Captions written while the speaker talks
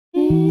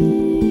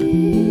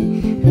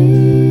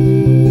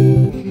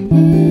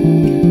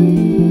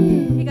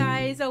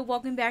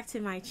Welcome back to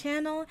my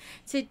channel.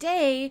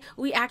 Today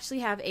we actually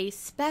have a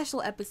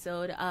special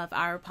episode of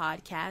our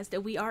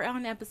podcast. We are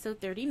on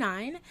episode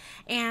 39,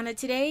 and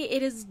today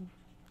it is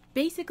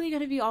basically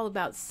going to be all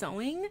about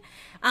sewing.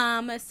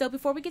 So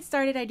before we get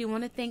started, I do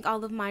want to thank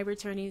all of my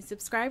returning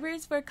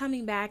subscribers for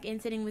coming back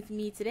and sitting with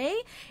me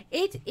today.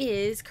 It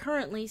is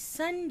currently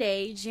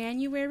Sunday,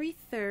 January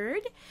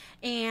 3rd,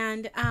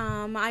 and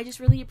I just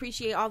really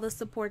appreciate all the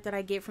support that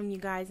I get from you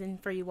guys and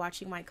for you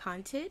watching my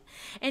content.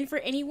 And for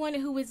anyone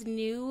who is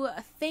new,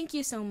 thank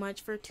you so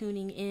much for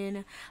tuning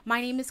in. My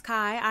name is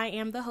Kai. I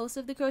am the host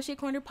of the Crochet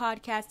Corner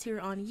podcast here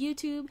on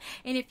YouTube,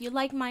 and if you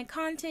like my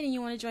content and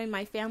you want to join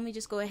my family,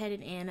 just go ahead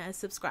and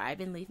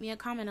subscribe and leave me a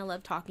comment. I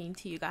love talking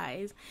to you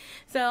guys.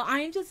 So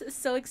I'm just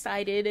so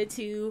excited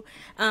to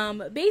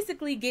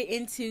basically get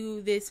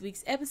into this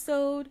week's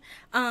episode.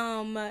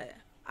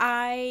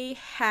 I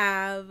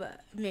have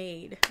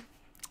made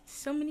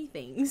so many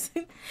things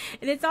and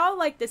it's all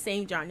like the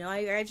same genre.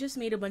 Like, I just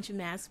made a bunch of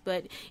masks,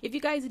 but if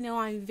you guys know,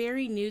 I'm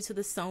very new to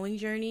the sewing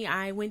journey.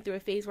 I went through a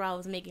phase where I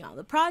was making all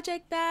the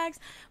project bags,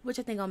 which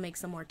I think I'll make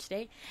some more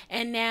today,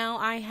 and now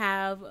I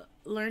have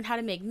learned how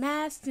to make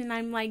masks, and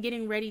I'm like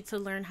getting ready to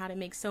learn how to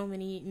make so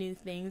many new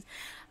things.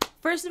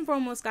 First and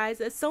foremost,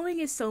 guys, sewing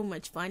is so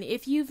much fun.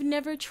 If you've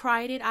never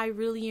tried it, I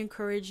really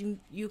encourage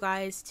you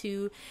guys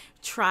to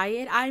try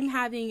it. I'm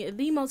having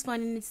the most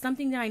fun, and it's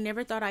something that I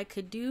never thought I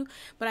could do,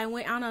 but I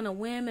went out on a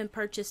whim and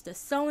purchased a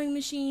sewing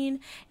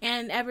machine,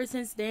 and ever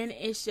since then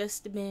it's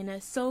just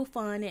been so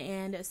fun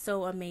and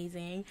so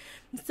amazing.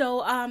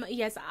 So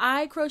yes,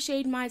 I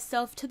crocheted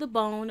myself to the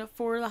bone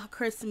for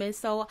Christmas,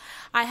 so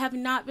I have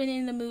not been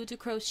in the mood to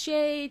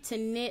crochet, to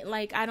knit.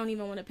 Like, I don't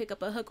even want to pick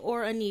up a hook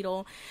or a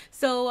needle.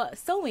 So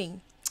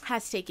sewing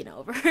has taken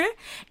over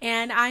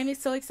and I'm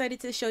so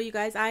excited to show you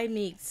guys. I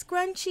made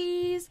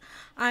scrunchies,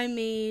 I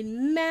made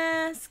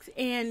masks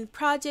and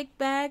project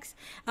bags,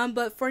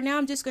 but for now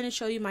I'm just going to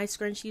show you my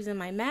scrunchies and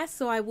my masks.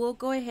 So I will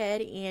go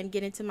ahead and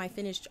get into my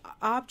finished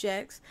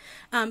objects,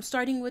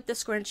 starting with the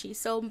scrunchies.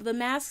 So the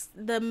masks,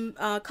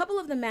 couple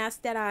of the masks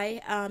that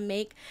I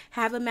make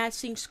have a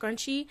matching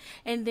scrunchie,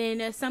 and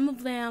then some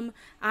of them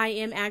I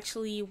am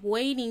actually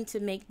waiting to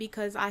make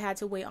because I had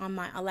to wait on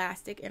my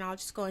elastic, and I'll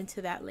just go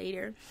into that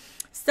later.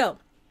 So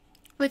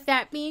with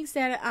that being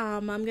said,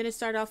 I'm going to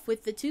start off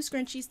with the two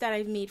scrunchies that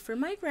I've made for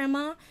my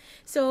grandma.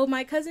 So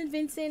my cousin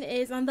Vincent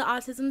is on the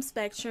autism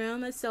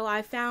spectrum, so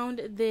I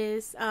found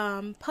this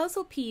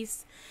puzzle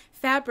piece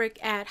fabric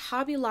at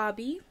Hobby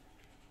Lobby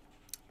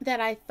that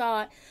I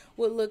thought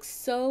would look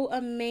so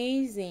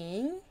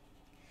amazing.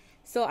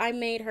 So I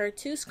made her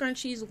two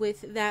scrunchies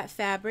with that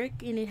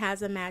fabric, and it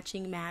has a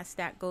matching mask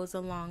that goes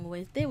along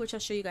with it, which I'll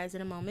show you guys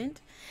in a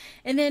moment.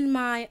 And then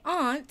my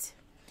aunt,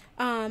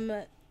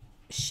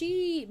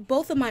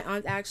 both of my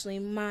aunts actually,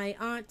 my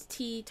aunt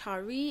T.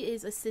 Tari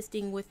is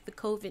assisting with the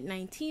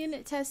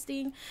COVID-19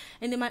 testing,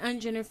 and then my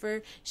aunt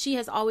Jennifer, she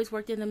has always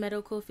worked in the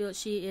medical field.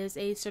 She is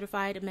a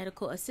certified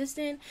medical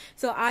assistant.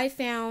 So I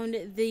found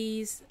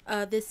this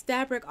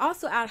fabric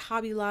also at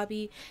Hobby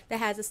Lobby that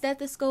has a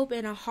stethoscope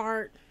and a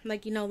heart,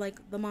 like, you know,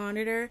 like the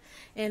monitor,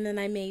 and then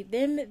I made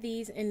them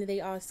these, and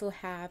they also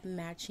have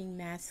matching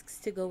masks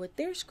to go with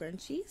their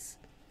scrunchies.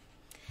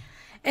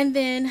 And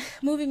then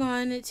moving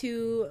on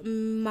to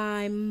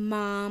my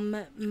mom,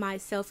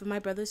 myself, and my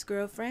brother's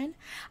girlfriend,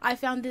 I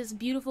found this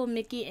beautiful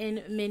Mickey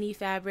and Minnie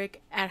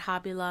fabric at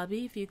Hobby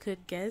Lobby, if you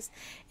could guess.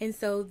 And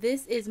so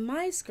this is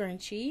my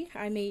scrunchie.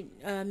 I made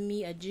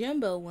me a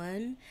jumbo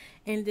one,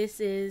 and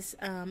this is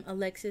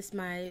Alexis,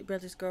 my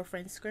brother's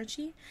girlfriend's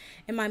scrunchie,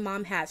 and my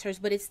mom has hers,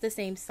 but it's the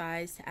same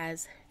size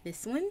as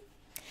this one.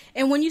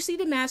 And when you see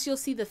the mask, you'll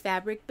see the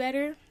fabric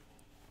better,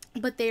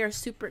 but they are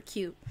super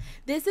cute.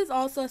 This is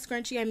also a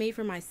scrunchie I made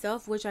for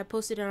myself, which I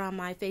posted it on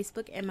my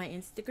Facebook and my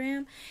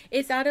Instagram.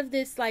 It's out of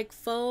this like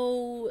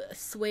faux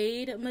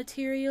suede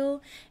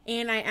material,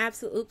 and I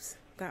absolutely, oops,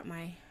 got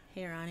my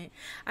hair on it.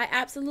 I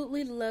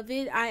absolutely love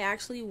it. I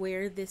actually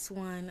wear this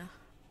one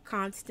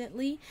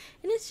constantly,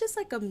 and it's just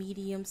like a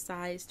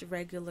medium-sized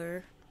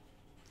regular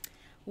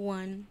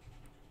one.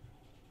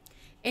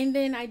 And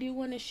then I do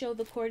want to show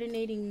the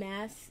coordinating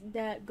masks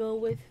that go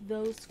with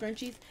those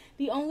scrunchies.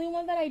 The only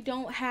one that I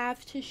don't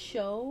have to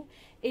show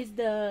is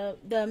the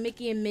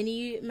Mickey and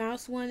Minnie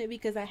Mouse one,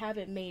 because I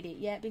haven't made it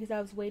yet, because I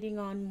was waiting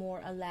on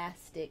more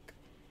elastic.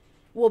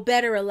 Well,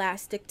 better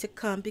elastic to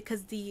come,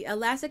 because the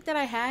elastic that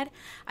I had,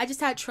 I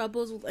just had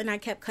troubles and I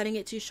kept cutting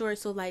it too short.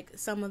 So like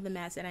some of the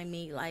masks that I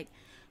made, like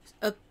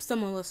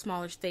someone with a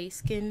smaller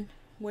face can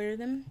wear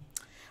them.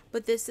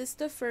 But this is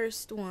the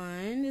first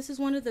one. This is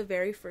one of the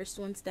very first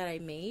ones that I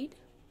made.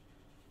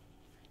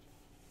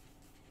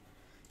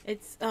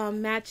 It's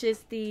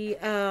matches the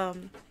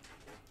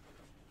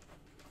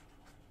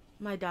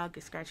my dog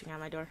is scratching at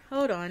my door.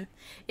 Hold on.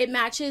 It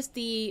matches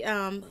the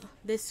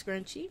this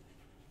scrunchie,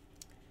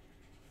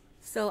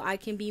 so I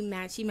can be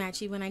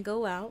matchy-matchy when I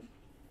go out.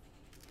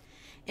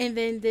 And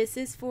then this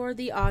is for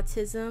the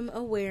autism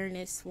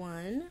awareness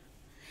one.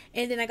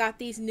 And then I got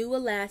these new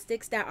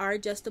elastics that are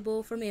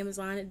adjustable from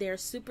Amazon. They're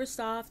super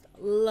soft.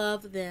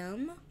 Love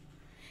them.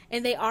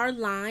 And they are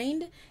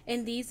lined.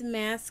 And these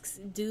masks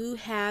do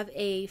have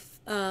a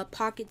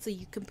pocket so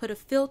you can put a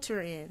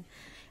filter in.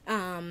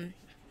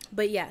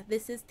 But yeah,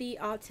 this is the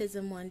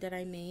autism one that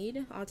I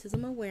made.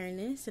 Autism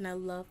awareness. And I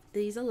love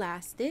these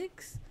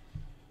elastics.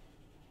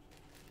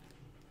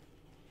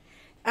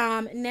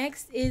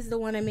 Next is the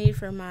one I made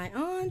for my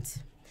aunt.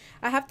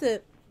 I have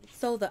to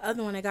sew the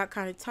other one. I got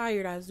kind of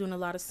tired. I was doing a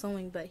lot of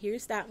sewing, but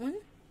here's that one.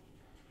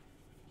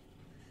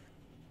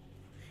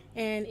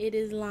 And it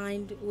is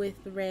lined with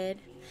red.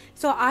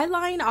 So I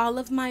line all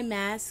of my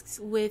masks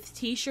with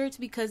t-shirts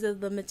because of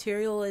the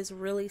material is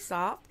really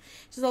soft.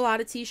 There's a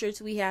lot of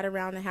t-shirts we had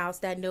around the house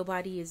that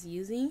nobody is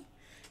using.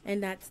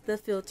 And that's the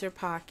filter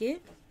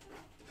pocket.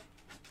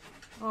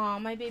 Oh,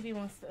 my baby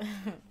wants to...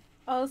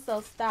 Oh,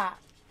 so stop.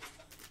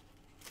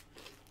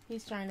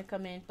 He's trying to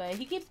come in, but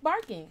he keeps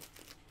barking.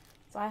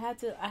 So I had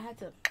to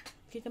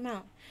kick him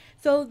out.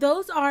 So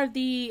those are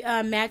the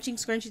matching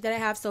scrunchies that I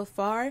have so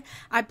far.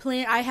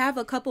 I have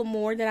a couple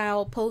more that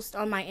I'll post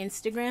on my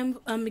Instagram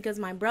because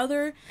my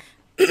brother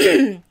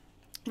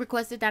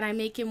requested that I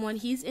make him one.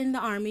 He's in the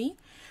Army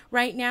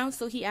right now,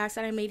 so he asked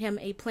that I made him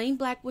a plain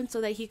black one so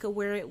that he could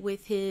wear it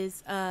with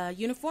his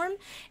uniform,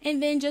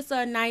 and then just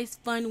a nice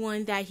fun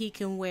one that he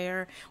can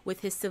wear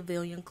with his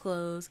civilian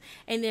clothes.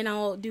 And then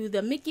I'll do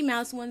the Mickey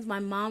Mouse ones. My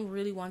mom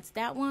really wants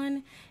that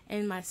one,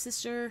 and my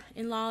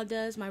sister-in-law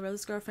does. My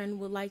brother's girlfriend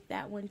would like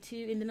that one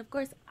too, and then of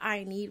course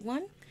I need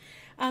one.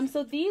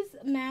 So these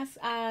masks,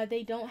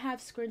 they don't have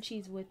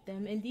scrunchies with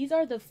them, and these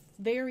are the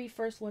very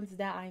first ones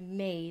that I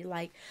made,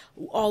 like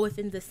all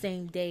within the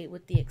same day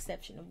with the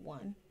exception of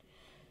one.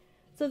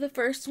 So the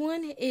first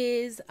one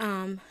is,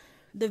 the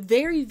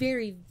very,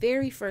 very,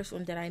 very first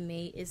one that I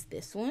made is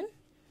this one.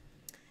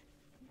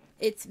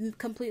 It's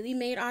completely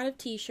made out of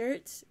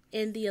t-shirts,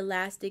 and the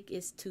elastic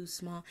is too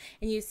small.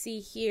 And you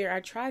see here, I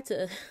tried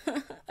to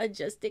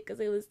adjust it because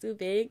it was too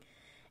big,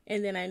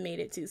 and then I made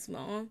it too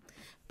small.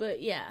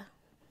 But yeah,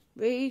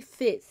 they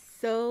fit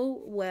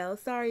so well.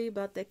 Sorry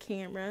about the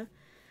camera.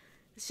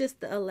 It's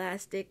just the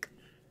elastic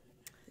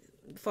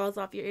falls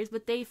off your ears,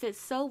 but they fit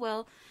so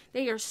well.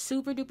 They are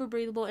super duper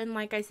breathable, and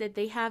like I said,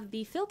 they have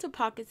the filter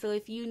pocket, so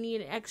if you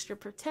need extra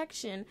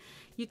protection,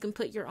 you can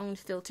put your own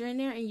filter in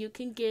there, and you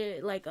can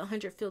get like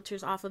 100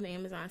 filters off of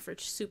Amazon for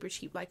super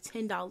cheap, like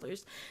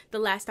 $10 the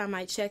last time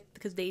I checked,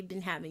 because they've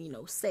been having, you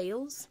know,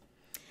 sales.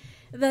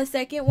 The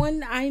second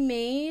one I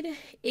made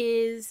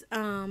is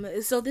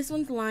so this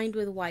one's lined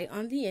with white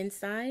on the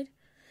inside,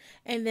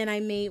 and then I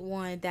made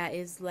one that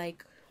is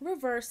like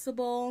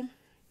reversible,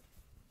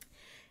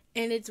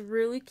 and it's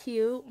really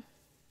cute.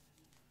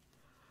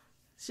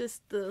 It's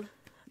just the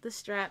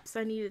straps.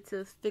 I needed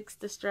to fix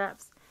the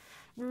straps.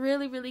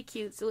 Really, really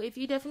cute. So if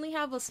you definitely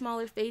have a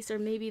smaller face or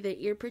maybe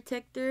the ear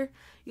protector,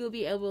 you'll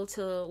be able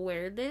to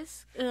wear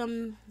this.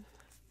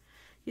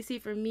 You see,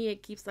 for me,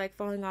 it keeps like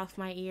falling off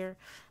my ear.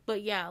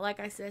 But yeah, like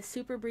I said,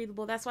 super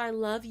breathable. That's why I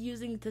love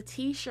using the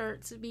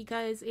t-shirts,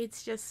 because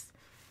it's just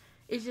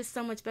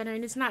so much better.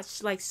 And it's not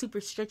like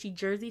super stretchy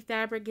jersey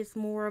fabric. It's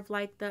more of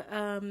like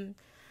the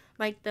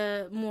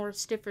more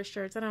stiffer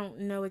shirts. I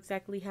don't know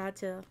exactly how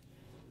to,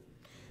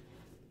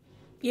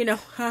 you know,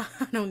 I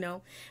don't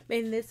know.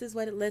 And this is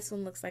what this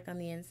one looks like on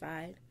the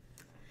inside.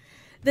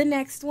 The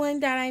next one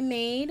that I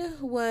made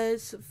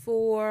was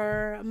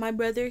for my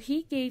brother.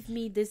 He gave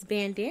me this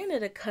bandana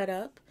to cut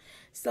up.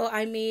 So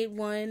I made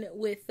one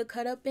with the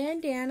cut up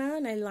bandana,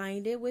 and I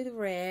lined it with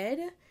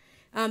red.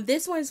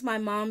 This one's my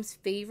mom's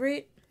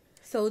favorite.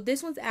 So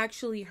this one's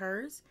actually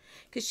hers,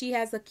 because she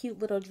has a cute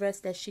little dress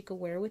that she could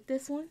wear with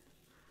this one.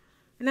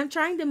 And I'm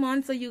trying them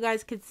on so you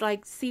guys could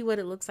like see what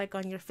it looks like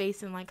on your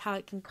face, and like how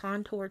it can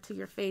contour to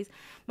your face.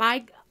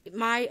 My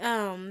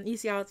you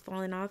see how it's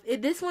falling off?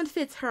 This one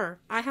fits her.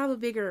 I have a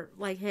bigger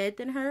like head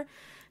than her.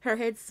 Her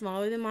head's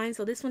smaller than mine,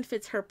 so this one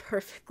fits her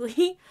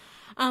perfectly.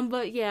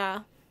 But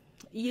yeah,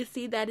 you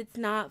see that it's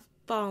not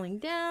falling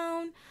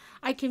down.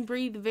 I can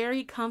breathe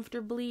very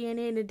comfortably in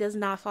it. It does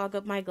not fog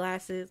up my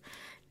glasses.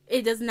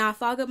 It does not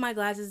fog up my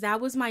glasses.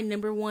 That was my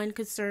number one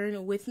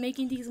concern with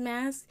making these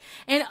masks.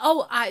 And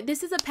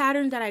this is a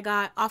pattern that I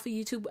got off of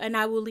YouTube, and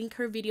I will link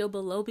her video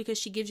below because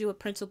she gives you a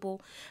principal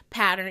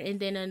pattern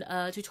and then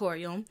a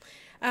tutorial.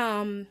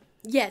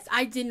 Yes,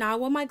 I did not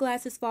want my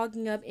glasses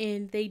fogging up,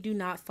 and they do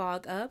not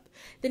fog up.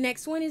 The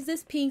next one is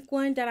this pink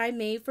one that I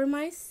made for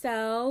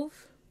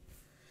myself.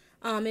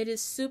 It is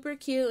super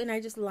cute, and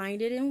I just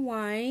lined it in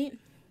white.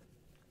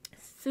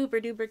 Super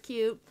duper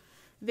cute.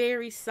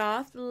 Very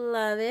soft.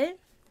 Love it.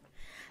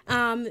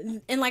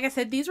 And like I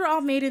said, these were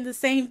all made in the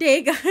same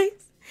day,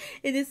 guys.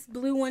 And this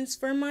blue one's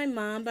for my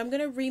mom, but I'm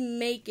going to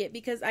remake it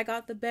because I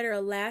got the better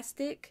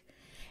elastic.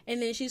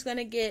 And then she's going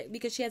to get,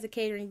 because she has a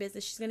catering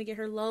business, she's going to get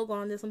her logo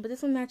on this one. But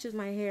this one matches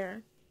my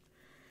hair.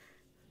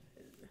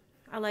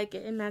 I like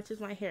it. It matches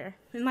my hair.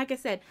 And like I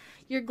said,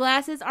 your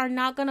glasses are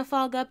not going to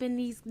fog up in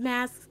these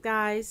masks,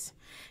 guys.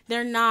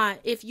 They're not.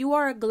 If you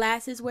are a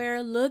glasses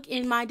wearer, look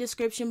in my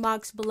description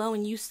box below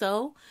and you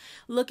sew.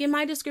 Look in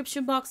my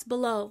description box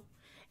below.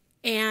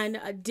 And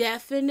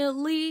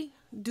definitely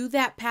do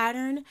that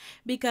pattern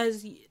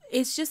because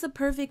it's just a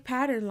perfect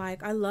pattern.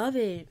 Like, I love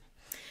it.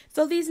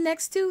 So these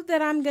next two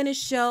that I'm going to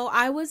show,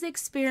 I was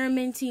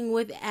experimenting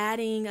with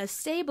adding a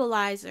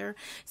stabilizer.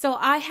 So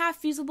I have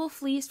fusible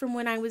fleece from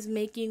when I was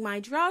making my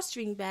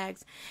drawstring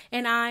bags,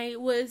 and I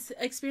was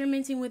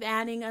experimenting with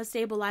adding a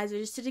stabilizer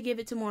just to give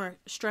it to more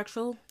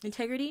structural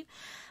integrity.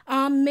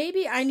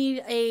 Maybe I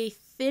need a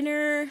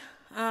thinner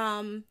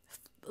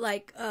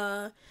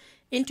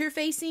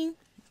interfacing,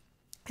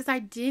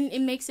 because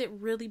it makes it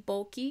really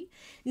bulky.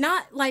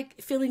 Not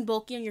like feeling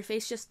bulky on your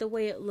face, just the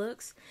way it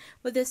looks.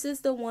 But this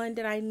is the one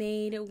that I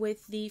made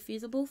with the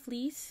fusible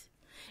fleece.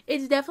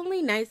 It's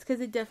definitely nice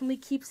because it definitely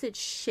keeps its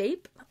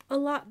shape a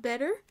lot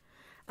better.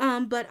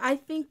 But I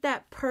think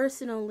that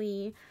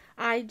personally,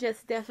 I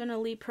just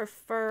definitely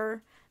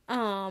prefer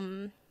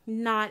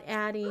not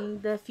adding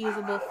the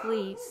fusible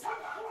fleece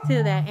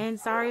to that. And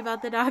sorry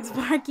about the dogs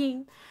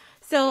barking.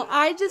 So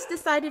I just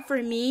decided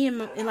for me,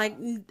 and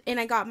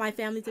I got my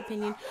family's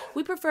opinion,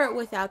 we prefer it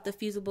without the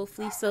fusible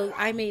fleece. So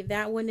I made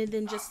that one, and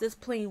then just this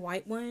plain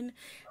white one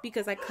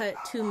because I cut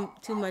too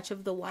much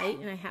of the white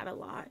and I had a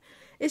lot.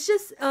 It's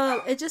just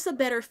a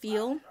better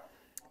feel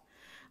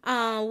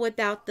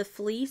without the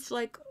fleece.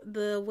 Like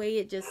the way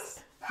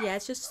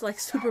it's just like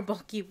super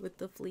bulky with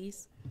the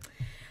fleece.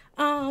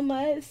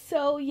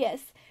 So yes,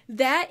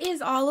 that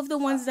is all of the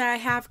ones that I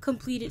have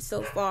completed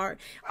so far.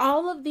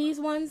 All of these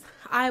ones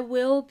I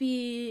will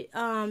be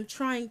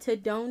trying to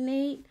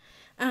donate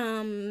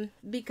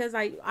because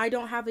I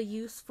don't have a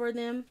use for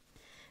them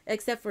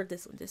except for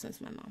this one. This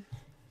one's my mom.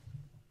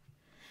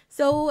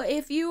 So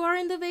if you are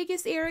in the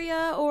Vegas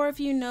area, or if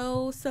you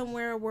know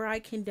somewhere where I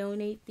can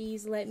donate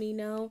these, let me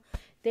know.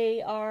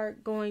 They are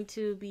going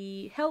to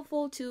be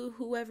helpful to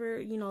whoever,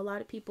 a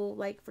lot of people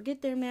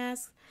forget their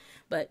masks,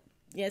 but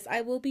yes,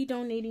 I will be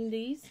donating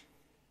these.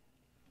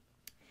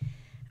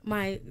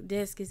 My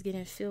desk is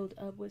getting filled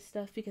up with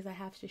stuff because I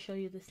have to show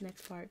you this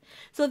next part.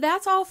 So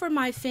that's all for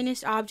my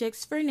finished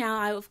objects for now.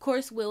 I, of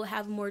course, will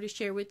have more to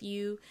share with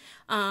you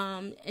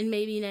and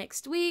maybe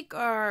next week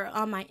or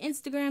on my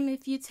Instagram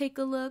if you take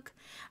a look,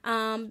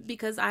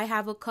 because I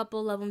have a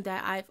couple of them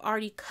that I've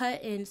already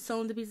cut and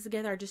sewn the pieces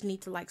together. I just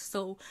need to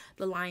sew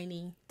the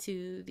lining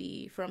to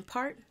the front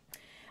part.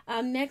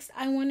 Next,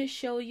 I want to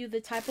show you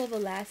the type of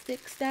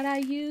elastics that I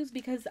use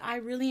because I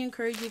really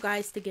encourage you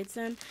guys to get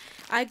some.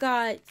 I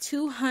got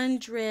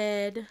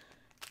 200.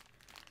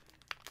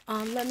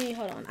 Hold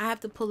on. I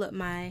have to pull up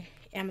my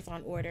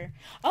Amazon order.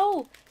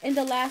 Oh, and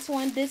the last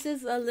one, this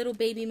is a little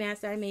baby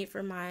mask that I made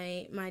for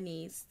my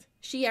niece.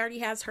 She already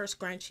has her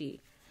scrunchie,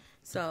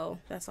 so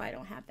that's why I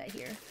don't have that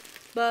here.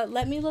 But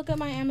let me look at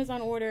my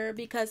Amazon order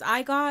because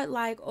I got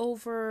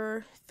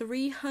over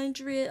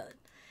 300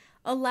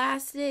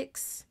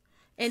 elastics.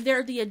 And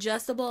they're the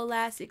adjustable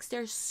elastics.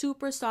 They're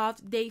super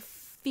soft. They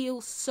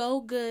feel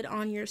so good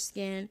on your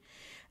skin.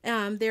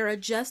 They're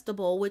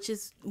adjustable, which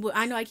is,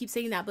 I know I keep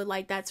saying that, but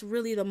that's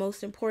really the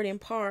most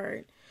important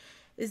part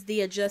is the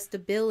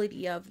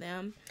adjustability of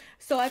them.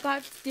 So I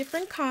got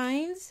different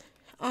kinds.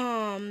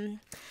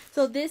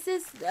 So this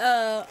is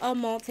a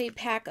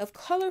multi-pack of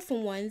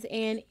colorful ones,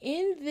 and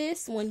in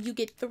this one you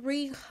get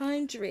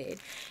 300,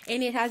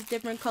 and it has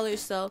different colors.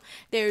 So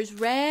there's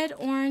red,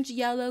 orange,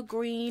 yellow,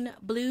 green,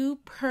 blue,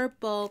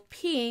 purple,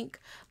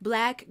 pink,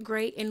 black,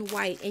 gray, and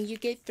white, and you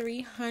get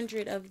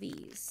 300 of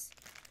these.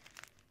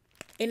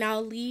 And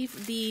I'll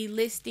leave the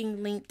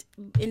listing linked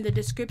in the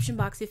description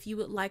box if you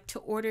would like to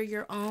order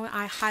your own.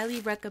 I highly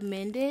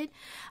recommend it.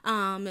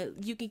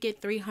 You can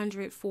get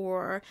 300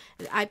 for,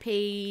 I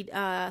paid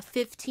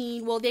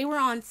 15. Well, they were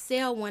on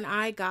sale when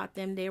I got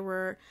them.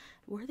 Were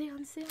they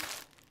on sale?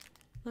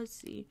 Let's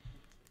see.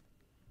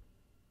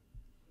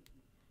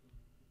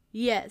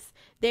 Yes,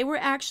 they were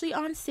actually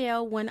on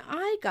sale when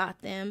I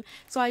got them.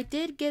 So I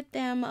did get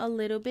them a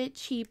little bit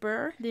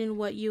cheaper than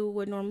what you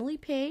would normally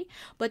pay,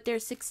 but they're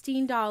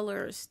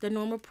 $16. The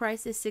normal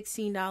price is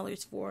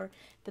 $16 for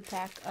the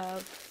pack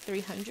of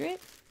 300.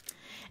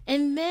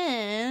 And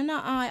then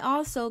I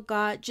also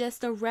got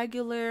just a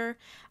regular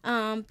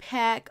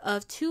pack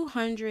of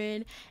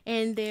 200,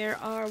 and there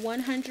are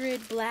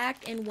 100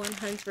 black and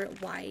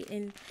 100 white,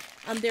 and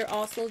they're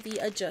also the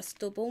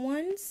adjustable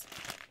ones.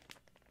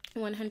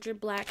 100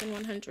 black and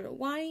 100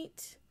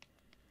 white,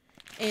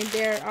 and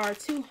there are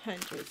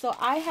 200. So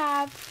I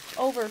have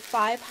over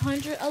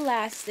 500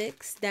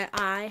 elastics that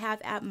I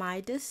have at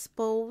my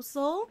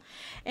disposal,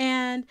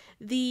 and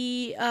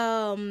the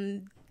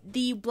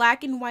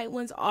black and white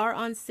ones are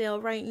on sale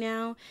right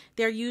now.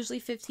 They're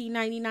usually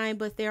 $15.99,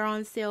 but they're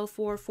on sale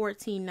for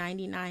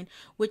 $14.99,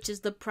 which is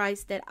the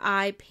price that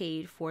I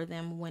paid for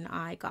them when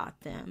I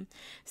got them.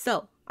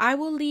 So I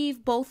will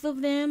leave both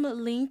of them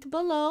linked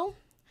below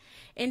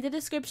in the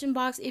description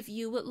box if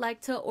you would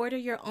like to order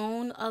your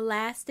own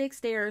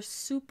elastics. They are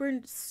super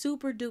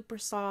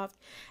duper soft,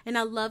 and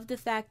I love the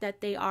fact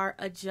that they are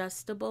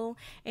adjustable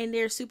and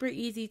they're super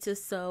easy to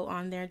sew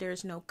on there.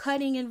 There's no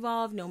cutting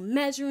involved, no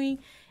measuring.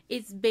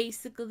 It's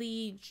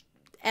basically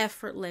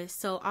effortless.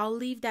 So I'll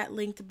leave that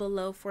linked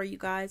below for you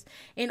guys.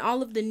 And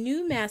all of the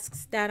new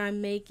masks that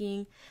I'm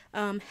making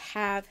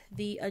have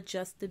the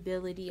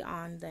adjustability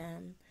on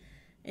them.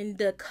 And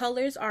the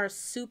colors are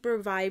super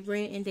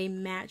vibrant and they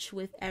match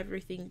with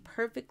everything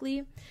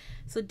perfectly.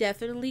 So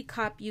definitely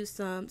cop you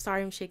some.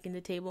 Sorry, I'm shaking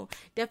the table.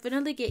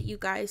 Definitely get you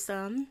guys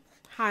some.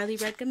 Highly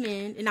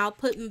recommend. And I'll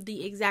put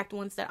the exact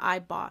ones that I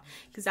bought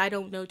because I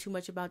don't know too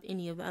much about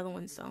any of the other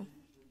ones. So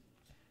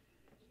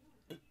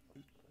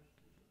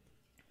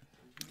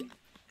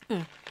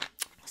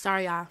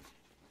sorry, y'all.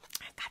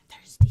 I got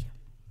thirsty.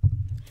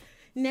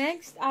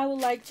 Next, I would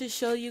like to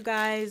show you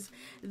guys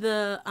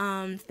the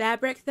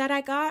fabric that I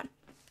got.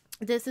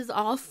 This is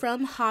all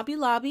from Hobby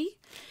Lobby,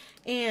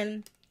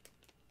 and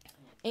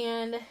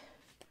I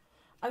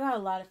got a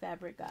lot of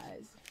fabric,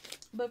 guys.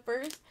 But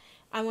first,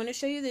 I want to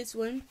show you this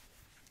one.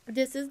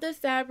 This is the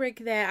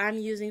fabric that I'm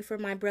using for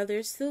my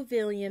brother's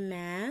civilian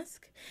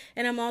mask,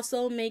 and I'm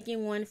also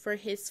making one for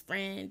his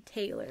friend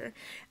Taylor.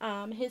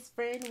 His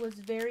friend was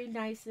very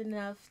nice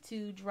enough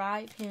to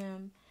drive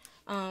him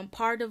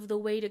part of the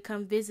way to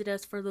come visit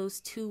us for those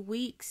 2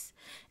 weeks,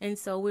 and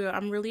so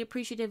I'm really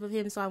appreciative of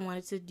him, so I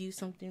wanted to do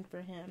something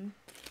for him.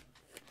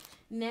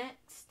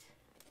 Next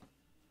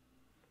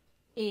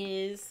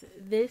is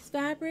this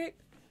fabric,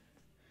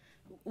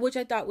 which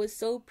I thought was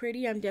so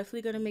pretty. I'm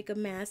definitely going to make a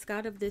mask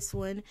out of this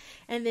one.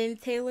 And then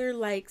Taylor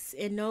likes,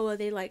 and Noah,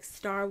 they like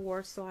Star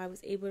Wars, so I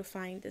was able to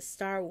find the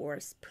Star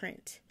Wars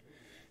print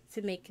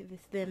to make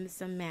them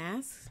some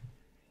masks.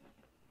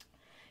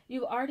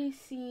 You've already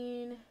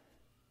seen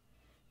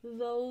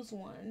those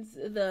ones,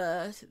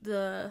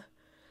 the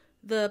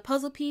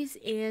puzzle piece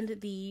and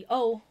the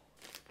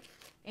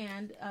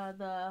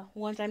the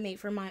ones I made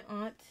for my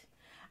aunt.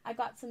 I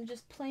got some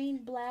just plain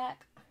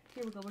black.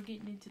 Here we go, we're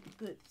getting into the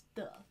good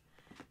stuff.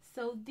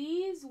 So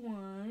these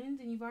ones,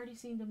 and you've already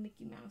seen the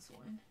Mickey Mouse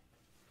one.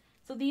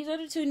 So these are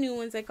the 2 new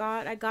ones I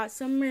got. I got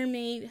some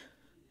mermaid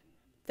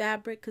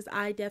fabric because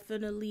I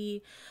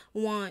definitely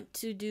want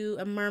to do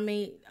a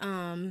mermaid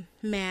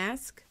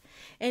mask.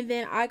 And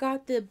then I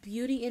got the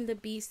Beauty and the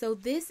Beast. So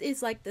this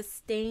is like the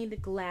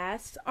stained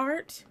glass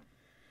art.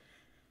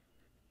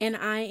 And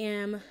I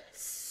am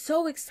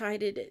so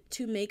excited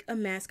to make a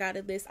mask out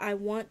of this. I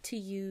want to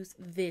use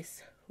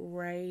this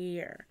right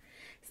here.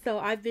 So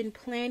I've been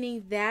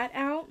planning that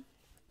out.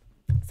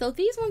 So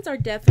these ones are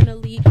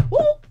definitely... Woo!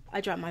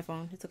 I dropped my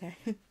phone. It's okay.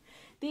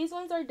 These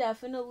ones are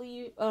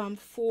definitely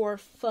for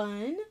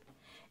fun.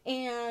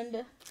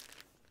 And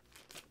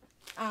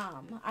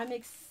I'm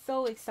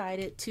so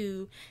excited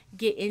to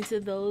get into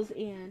those.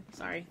 And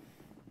sorry.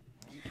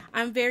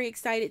 I'm very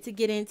excited to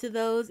get into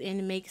those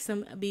and make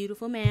some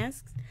beautiful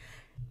masks.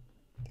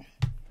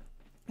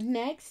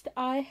 Next,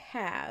 I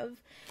have,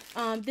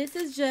 this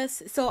is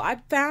just, so I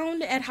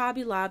found at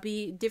Hobby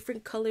Lobby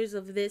different colors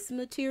of this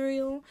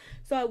material.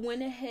 So I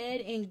went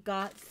ahead and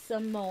got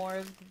some more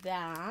of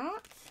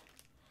that.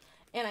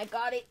 And I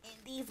got it in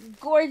these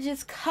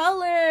gorgeous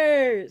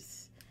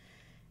colors.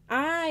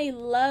 I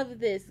love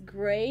this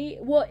gray.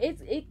 Well,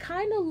 it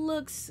kind of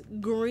looks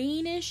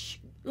greenish.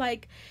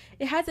 Like,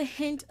 it has a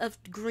hint of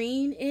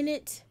green in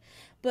it.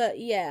 But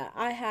yeah,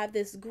 I have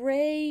this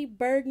gray,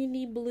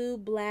 burgundy, blue,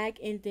 black,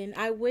 and then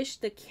I wish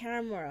the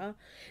camera,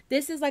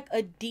 this is like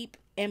a deep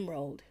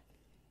emerald.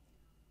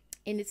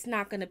 And it's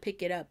not going to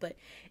pick it up, but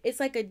it's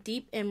like a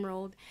deep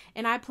emerald.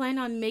 And I plan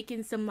on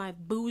making some like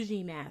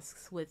bougie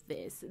masks with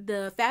this.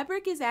 The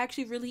fabric is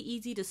actually really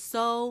easy to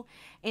sew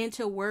and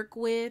to work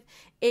with.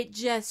 It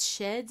just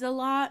sheds a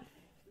lot.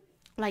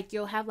 Like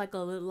you'll have like a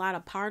lot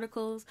of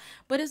particles,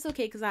 but it's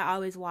okay because I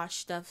always wash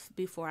stuff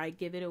before I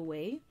give it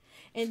away.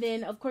 And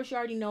then, of course, you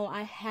already know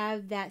I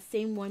have that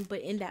same one,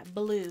 but in that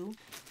blue,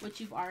 which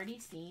you've already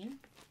seen.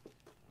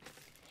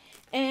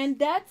 And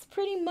that's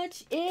pretty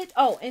much it.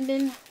 Oh, and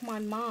then my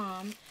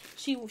mom,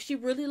 she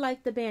really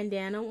liked the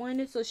bandana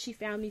one, so she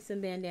found me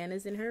some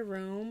bandanas in her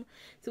room.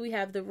 So we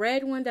have the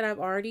red one that I've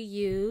already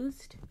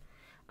used.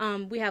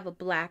 We have a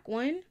black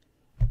one.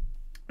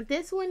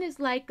 This one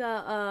is like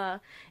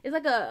it's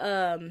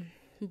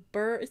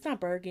not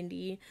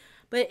burgundy.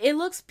 But it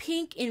looks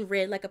pink and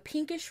red, like a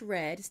pinkish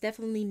red. It's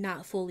definitely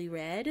not fully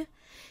red.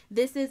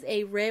 This is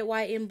a red,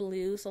 white, and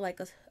blue, so like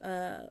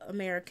a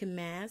American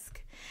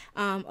mask.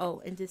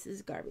 Oh, and this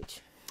is garbage.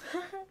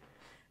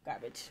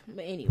 Garbage.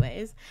 But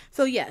anyways,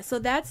 so yeah, so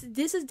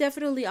this is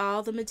definitely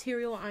all the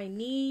material I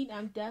need.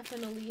 I'm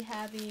definitely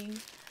having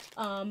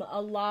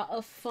a lot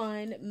of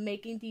fun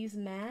making these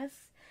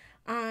masks.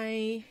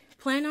 I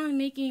plan on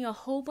making a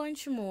whole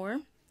bunch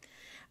more.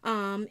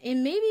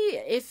 And maybe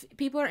if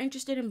people are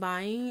interested in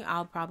buying,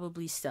 I'll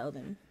probably sell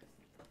them.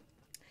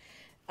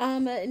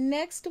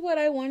 Next, what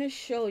I want to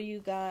show you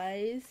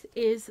guys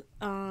is,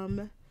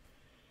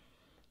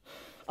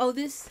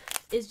 this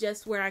is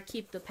just where I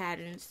keep the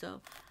patterns.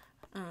 So,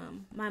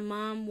 my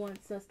mom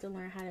wants us to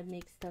learn how to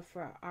make stuff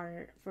for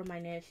my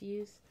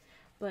nephews.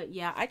 But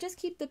yeah, I just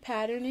keep the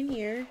pattern in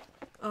here.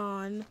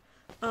 On,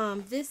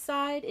 this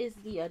side is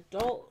the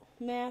adult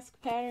mask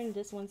pattern.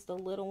 This one's the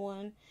little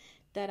one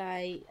that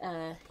I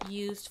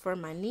used for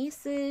my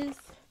nieces.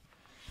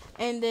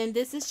 And then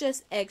this is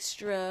just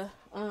extra.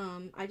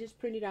 I just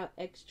printed out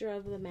extra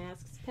of the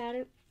masks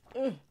pattern.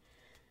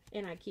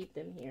 And I keep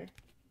them here.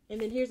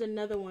 And then here's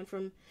another one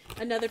from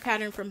another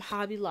pattern from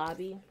Hobby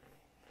Lobby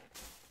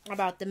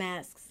about the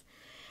masks.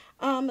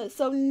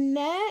 So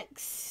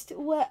next,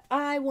 what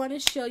I want to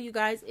show you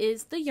guys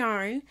is the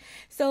yarn.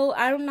 So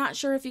I'm not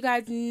sure if you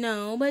guys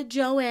know, but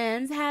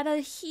Joann's had a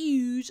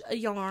huge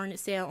yarn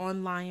sale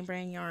on Lion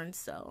Brand yarn.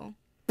 So,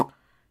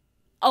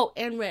 oh,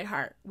 and Red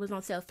Heart was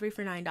on sale, 3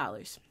 for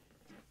 $9.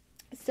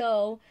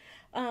 So,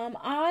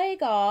 I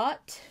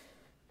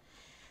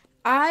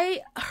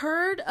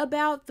heard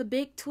about the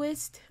Big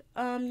Twist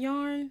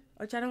yarn,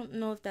 which I don't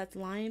know if that's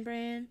Lion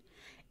Brand.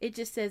 It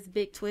just says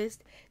Big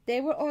Twist. They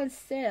were on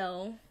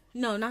sale.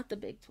 No, not the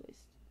Big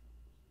Twist.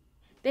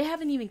 They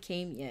haven't even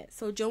came yet.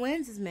 So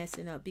Joann's is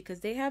messing up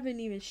because they haven't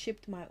even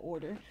shipped my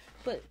order.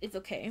 But it's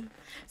okay.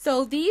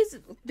 So these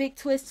Big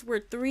Twists were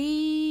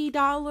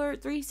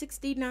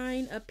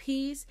 $3.69 a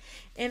piece.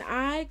 And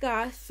I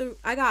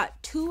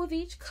got 2 of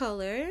each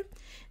color.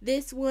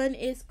 This one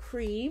is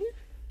cream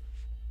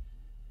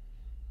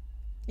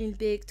in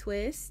Big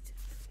Twist.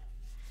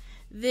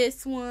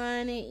 This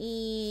one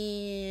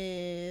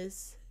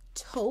is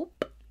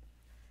taupe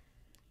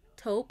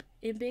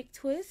in Big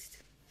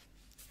Twist.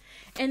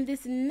 And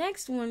this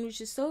next one,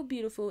 which is so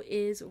beautiful,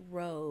 is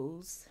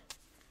rose.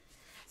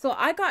 So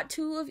I got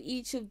 2 of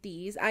each of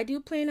these. I do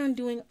plan on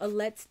doing a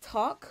Let's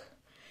Talk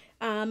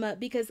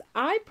because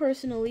I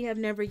personally have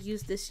never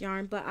used this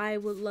yarn, but I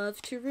would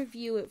love to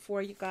review it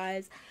for you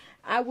guys.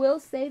 I will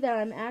say that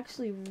I'm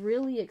actually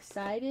really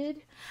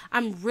excited.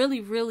 I'm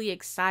really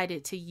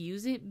excited to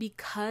use it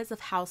because of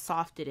how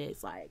soft it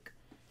is. Like,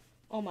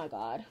 oh my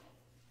god.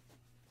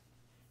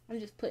 I'm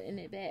just putting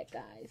it back,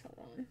 guys.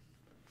 Hold on.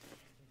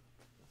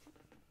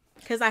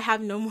 Because I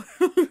have no more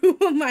room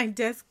on my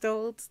desk to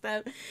hold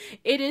stuff.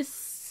 It is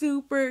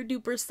super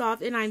duper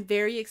soft and I'm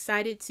very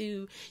excited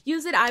to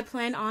use it. I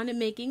plan on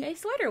making a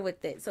sweater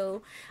with it.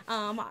 So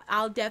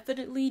I'll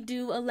definitely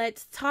do a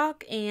Let's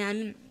Talk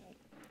and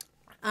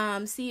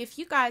see if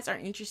you guys are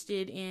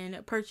interested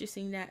in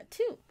purchasing that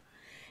too.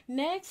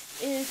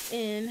 Next is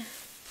in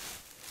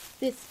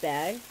this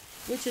bag,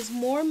 which is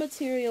more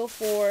material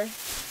for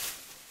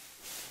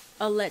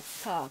a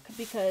Let's Talk,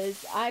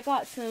 because I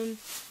got some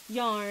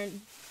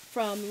yarn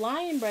from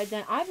Lion Brand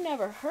that I've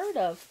never heard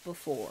of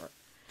before,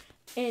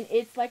 and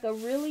it's like a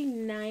really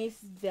nice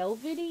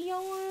velvety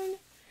yarn.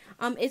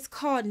 It's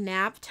called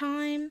Nap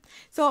Time.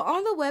 So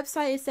on the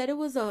website it said it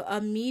was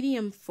a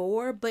medium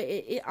 4, but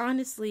it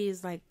honestly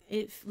is like,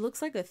 it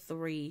looks like a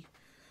 3.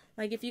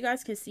 Like, if you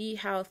guys can see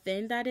how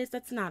thin that is,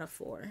 that's not a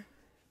 4,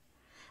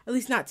 at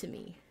least not to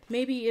me.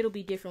 Maybe it'll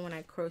be different when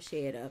I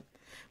crochet it up,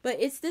 but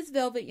it's this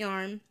velvet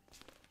yarn.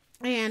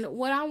 And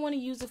what I want to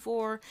use it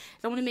for is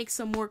I want to make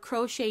some more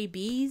crochet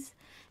bees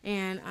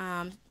and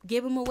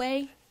give them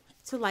away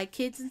to like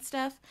kids and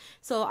stuff.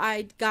 So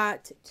I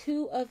got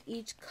 2 of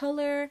each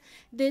color.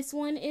 This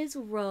one is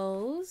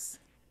rose.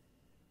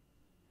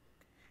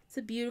 It's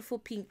a beautiful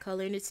pink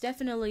color, and it's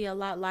definitely a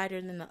lot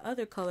lighter than the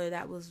other color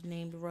that was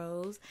named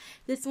rose.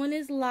 This one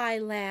is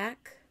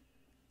lilac.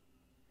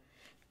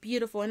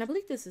 Beautiful. And I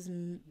believe this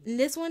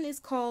one is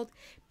called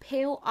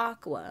pale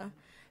aqua.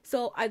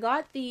 So I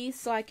got these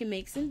so I can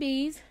make some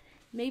bees.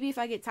 Maybe if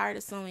I get tired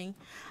of sewing,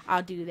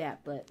 I'll do that,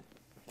 but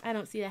I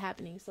don't see that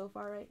happening so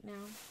far right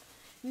now.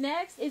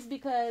 Next is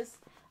because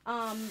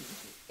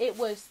it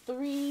was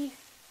 $3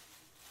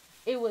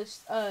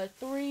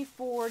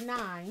 for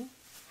 $9.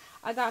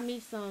 I got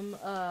me some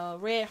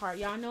Red Heart.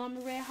 Y'all know I'm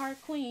a Red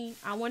Heart queen.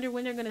 I wonder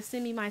when they're gonna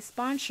send me my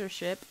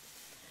sponsorship.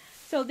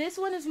 So this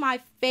one is my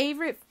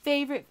favorite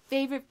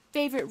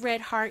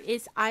Red Heart.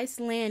 It's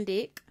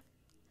Icelandic.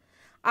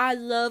 I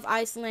love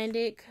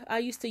Icelandic. I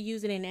used to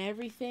use it in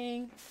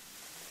everything.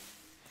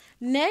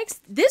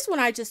 Next, this one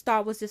I just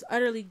thought was just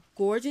utterly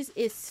gorgeous.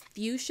 It's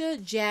fuchsia,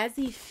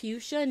 jazzy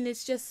fuchsia, and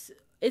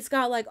it's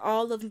got like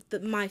all of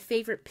my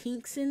favorite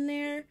pinks in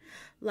there.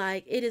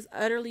 Like, it is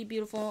utterly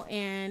beautiful.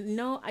 And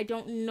no, I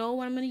don't know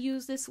what I'm going to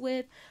use this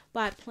with, but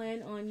I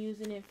plan on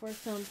using it for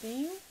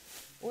something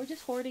or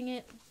just hoarding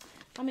it.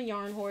 I'm a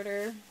yarn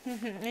hoarder.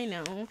 I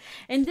know.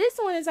 And this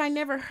one is, I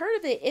never heard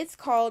of it. It's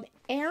called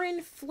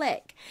Aran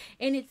Fleck.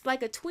 And it's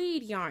like a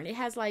tweed yarn. It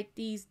has like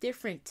these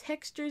different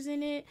textures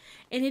in it.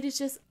 And it is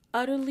just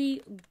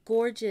utterly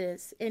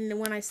gorgeous. And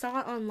when I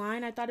saw it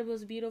online, I thought it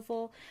was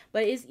beautiful.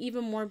 But it's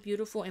even more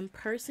beautiful in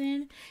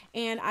person.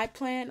 And I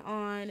plan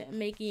on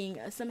making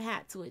some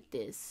hats with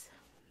this.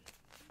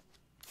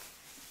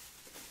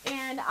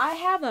 And I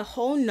have a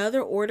whole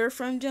nother order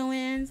from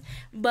Joann's,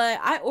 but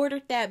I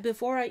ordered that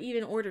before I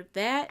even ordered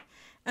that.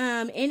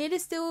 And it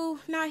is still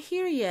not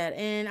here yet.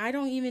 And I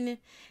don't even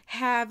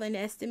have an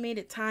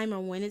estimated time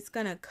on when it's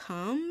gonna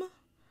come.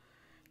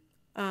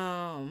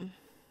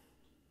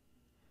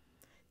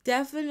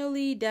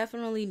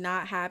 Definitely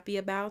not happy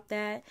about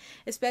that.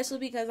 Especially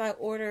because I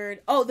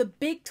ordered, oh, the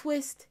Big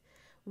Twist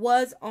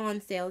was on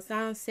sale. It's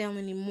not on sale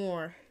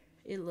anymore.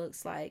 It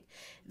looks like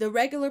the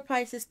regular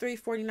price is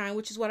 $3.49,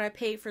 which is what I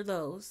paid for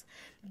those.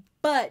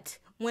 But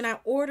when I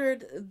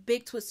ordered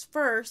Big Twist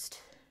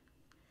first,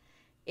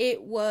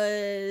 it was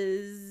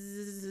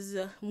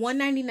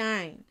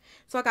 $1.99.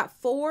 So I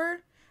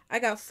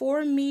got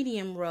four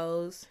medium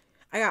rows.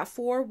 I got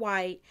 4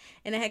 white,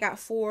 and I had got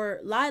 4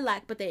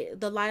 lilac, but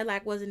the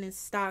lilac wasn't in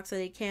stock, so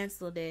they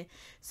canceled it.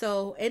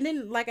 So, and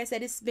then like I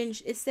said, it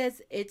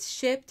says it's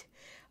shipped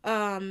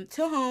to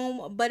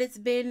home, but it's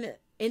been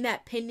in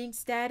that pending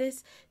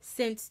status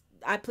since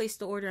I placed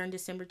the order on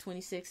December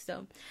 26th.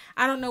 So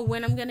I don't know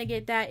when I'm gonna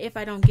get that. If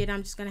I don't get it,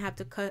 I'm just gonna have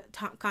to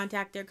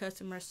contact their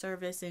customer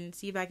service and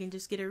see if I can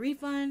just get a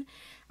refund.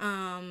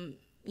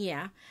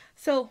 Yeah,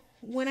 so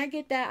when I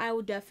get that, I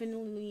will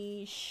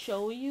definitely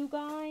show you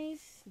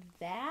guys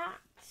that.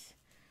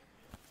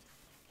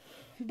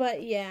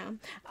 But yeah,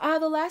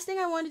 the last thing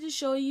I wanted to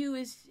show you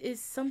is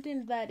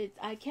something that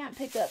I can't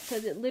pick up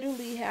because it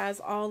literally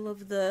has all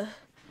of the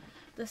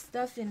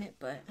stuff in it.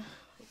 But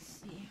let's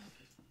see.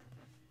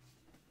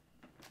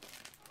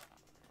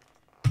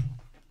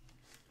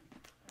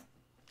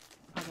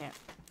 Okay.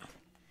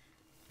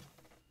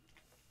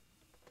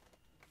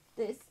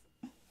 This.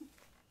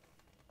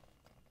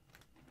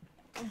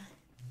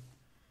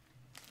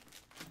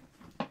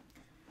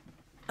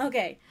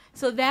 Okay,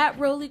 so that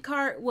rolly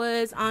cart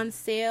was on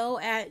sale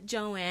at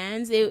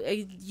Joann's.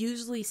 It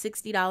usually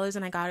 $60,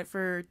 and I got it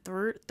for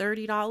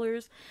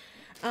 $30.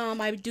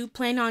 I do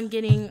plan on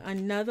getting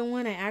another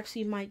one. I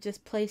actually might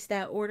just place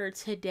that order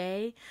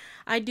today.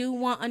 I do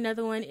want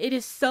another one. It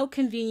is so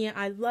convenient.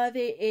 I love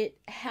it. It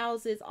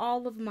houses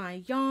all of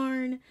my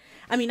yarn.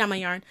 I mean, not my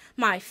yarn,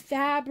 my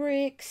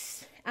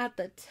fabrics at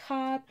the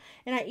top,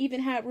 and I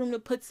even had room to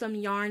put some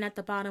yarn at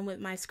the bottom with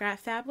my scrap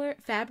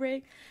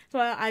fabric. So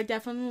I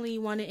definitely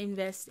want to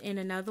invest in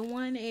another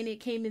one, and it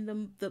came in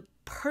the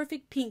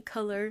perfect pink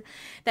color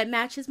that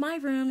matches my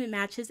room. It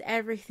matches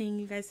everything.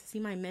 You guys see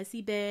my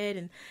messy bed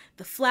and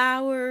the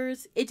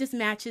flowers. It just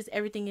matches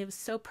everything. It was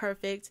so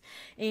perfect,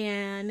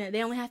 and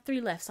they only had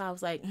 3 left, so I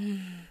was like,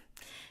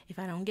 if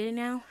I don't get it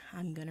now,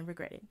 I'm gonna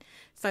regret it.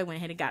 So I went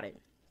ahead and got it.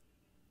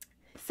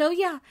 So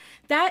yeah,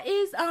 that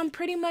is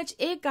pretty much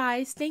it,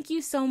 guys. Thank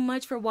you so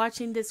much for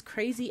watching this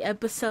crazy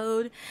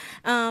episode.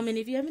 And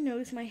if you haven't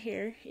noticed, my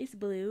hair is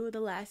blue. The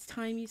last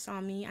time you saw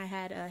me, I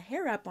had a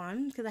hair wrap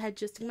on because I had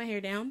just took my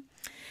hair down.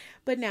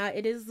 But now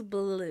it is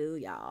blue,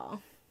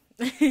 y'all.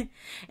 And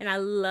I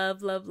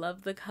love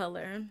the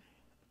color.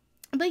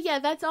 But yeah,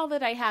 that's all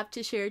that I have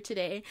to share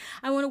today.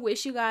 I want to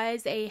wish you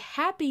guys a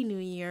happy new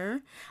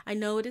year. I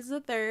know it is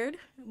the 3rd,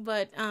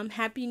 but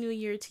happy new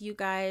year to you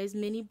guys.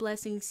 Many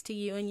blessings to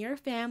you and your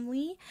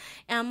family.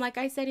 Like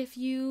I said, if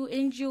you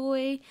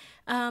enjoy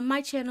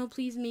my channel,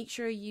 please make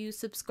sure you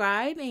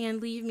subscribe and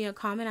leave me a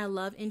comment. I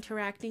love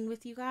interacting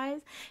with you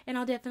guys, and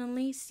I'll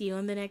definitely see you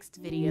in the next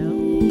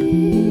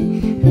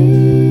video.